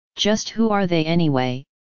Just who are they anyway,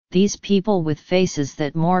 these people with faces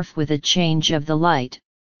that morph with a change of the light,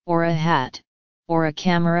 or a hat, or a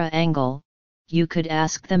camera angle? You could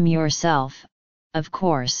ask them yourself, of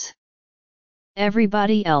course.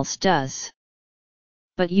 Everybody else does.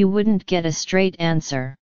 But you wouldn't get a straight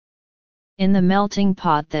answer. In the melting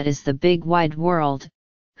pot that is the big wide world,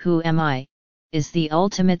 Who Am I? Is the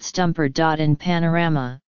ultimate stumper. In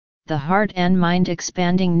Panorama, the heart and mind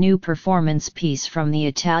expanding new performance piece from the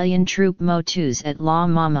Italian troupe Motus at La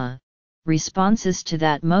Mama, responses to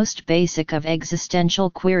that most basic of existential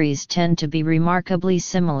queries tend to be remarkably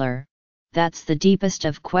similar. That's the deepest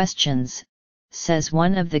of questions, says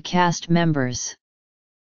one of the cast members.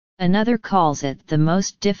 Another calls it the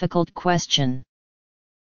most difficult question.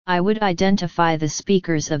 I would identify the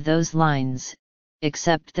speakers of those lines,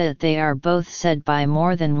 except that they are both said by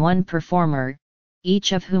more than one performer,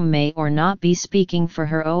 each of whom may or not be speaking for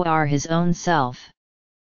her or his own self.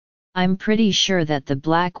 I'm pretty sure that the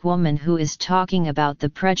black woman who is talking about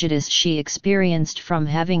the prejudice she experienced from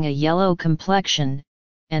having a yellow complexion,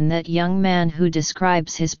 and that young man who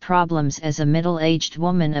describes his problems as a middle-aged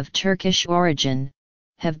woman of Turkish origin,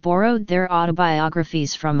 have borrowed their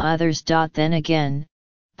autobiographies from others. Then again,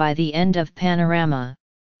 by the end of Panorama,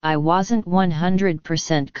 I wasn't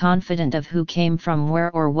 100% confident of who came from where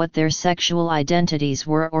or what their sexual identities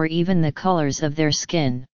were or even the colors of their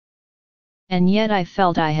skin. And yet I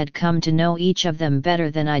felt I had come to know each of them better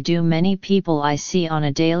than I do many people I see on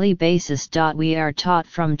a daily basis. We are taught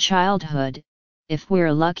from childhood, if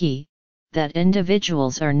we're lucky, that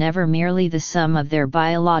individuals are never merely the sum of their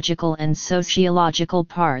biological and sociological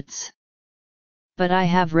parts. But I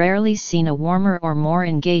have rarely seen a warmer or more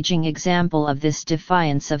engaging example of this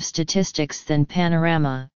defiance of statistics than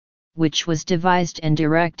Panorama, which was devised and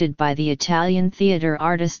directed by the Italian theatre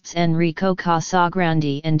artists Enrico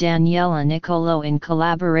Casagrande and Daniela Niccolò in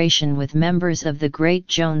collaboration with members of the Great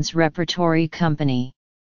Jones Repertory Company.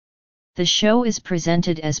 The show is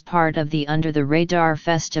presented as part of the Under the Radar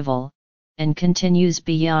Festival, and continues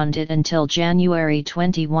beyond it until January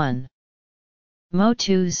 21.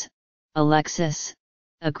 Motus, Alexis,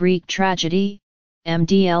 a Greek tragedy,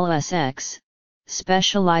 MDLSX,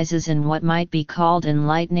 specializes in what might be called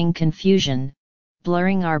enlightening confusion,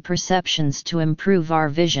 blurring our perceptions to improve our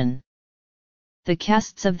vision. The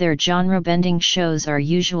casts of their genre-bending shows are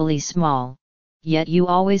usually small, yet you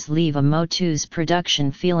always leave a Motus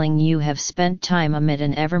production feeling you have spent time amid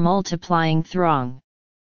an ever-multiplying throng.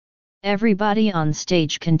 Everybody on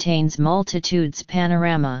stage contains multitudes.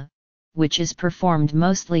 Panorama, which is performed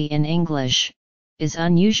mostly in English, is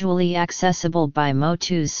unusually accessible by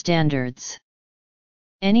Motus standards.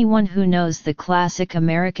 Anyone who knows the classic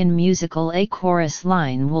American musical A chorus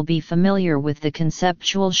line will be familiar with the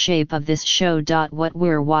conceptual shape of this show. What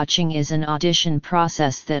we're watching is an audition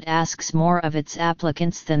process that asks more of its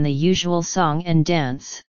applicants than the usual song and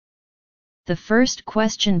dance. The first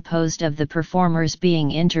question posed of the performers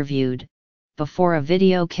being interviewed, before a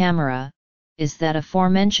video camera, is that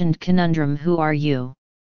aforementioned conundrum: who are you?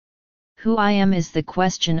 Who I am is the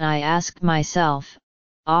question I ask myself,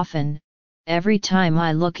 often, every time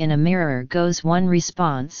I look in a mirror, goes one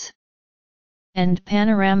response. And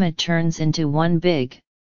Panorama turns into one big,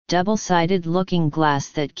 double-sided looking glass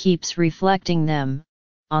that keeps reflecting them,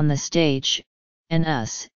 on the stage, and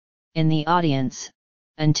us, in the audience,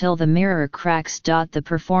 until the mirror cracks. The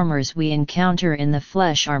performers we encounter in the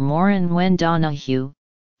flesh are Maureen Wen Donahue,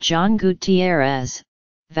 John Gutierrez,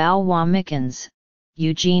 Val Wamikins,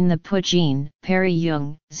 Eugene the Pugine, Perry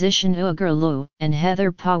Young, Zishan Ugarlu, and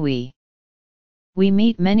Heather Pawi. We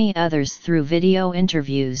meet many others through video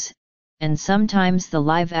interviews, and sometimes the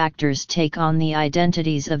live actors take on the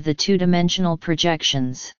identities of the two-dimensional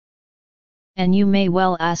projections. And you may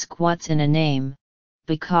well ask, what's in a name?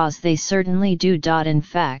 Because they certainly do. In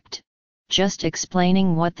fact, just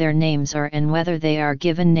explaining what their names are and whether they are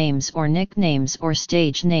given names or nicknames or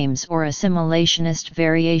stage names or assimilationist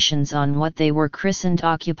variations on what they were christened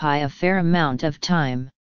occupy a fair amount of time.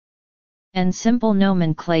 And simple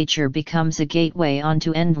nomenclature becomes a gateway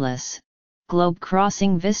onto endless,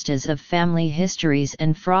 globe-crossing vistas of family histories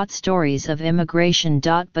and fraught stories of immigration.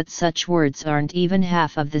 But such words aren't even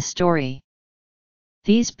half of the story.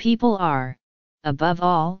 These people are, above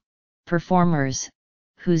all, performers,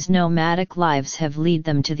 whose nomadic lives have led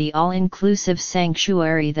them to the all-inclusive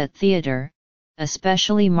sanctuary that theatre,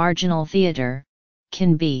 especially marginal theatre,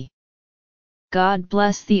 can be. God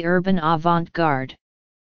bless the urban avant-garde.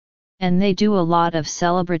 And they do a lot of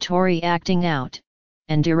celebratory acting out,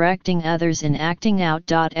 and directing others in acting out.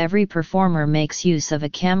 Every performer makes use of a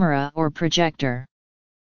camera or projector.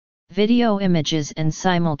 Video images and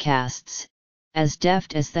simulcasts, as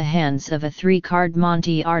deft as the hands of a 3-card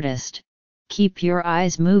Monte artist. Keep your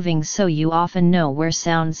eyes moving so you often know where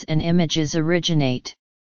sounds and images originate.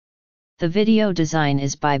 The video design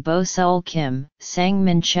is by Bo Seol Kim, Sang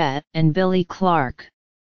Min Chet, and Billy Clark.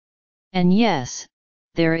 And yes,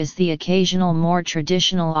 there is the occasional more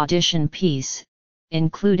traditional audition piece,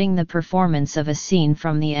 including the performance of a scene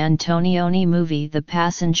from the Antonioni movie The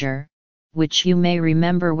Passenger, which you may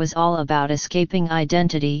remember was all about escaping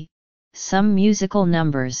identity, some musical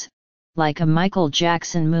numbers, like a Michael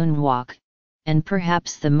Jackson moonwalk, and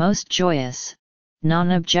perhaps the most joyous,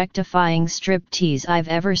 non-objectifying striptease I've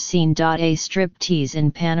ever seen. A striptease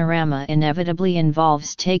in Panorama inevitably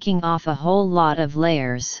involves taking off a whole lot of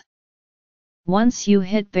layers. Once you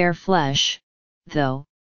hit bare flesh, though,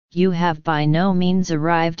 you have by no means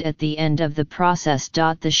arrived at the end of the process.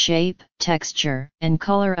 The shape, texture, and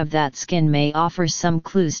color of that skin may offer some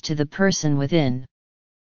clues to the person within.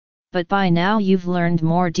 But by now you've learned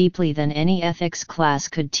more deeply than any ethics class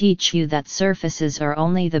could teach you that surfaces are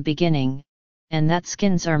only the beginning, and that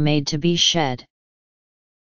skins are made to be shed.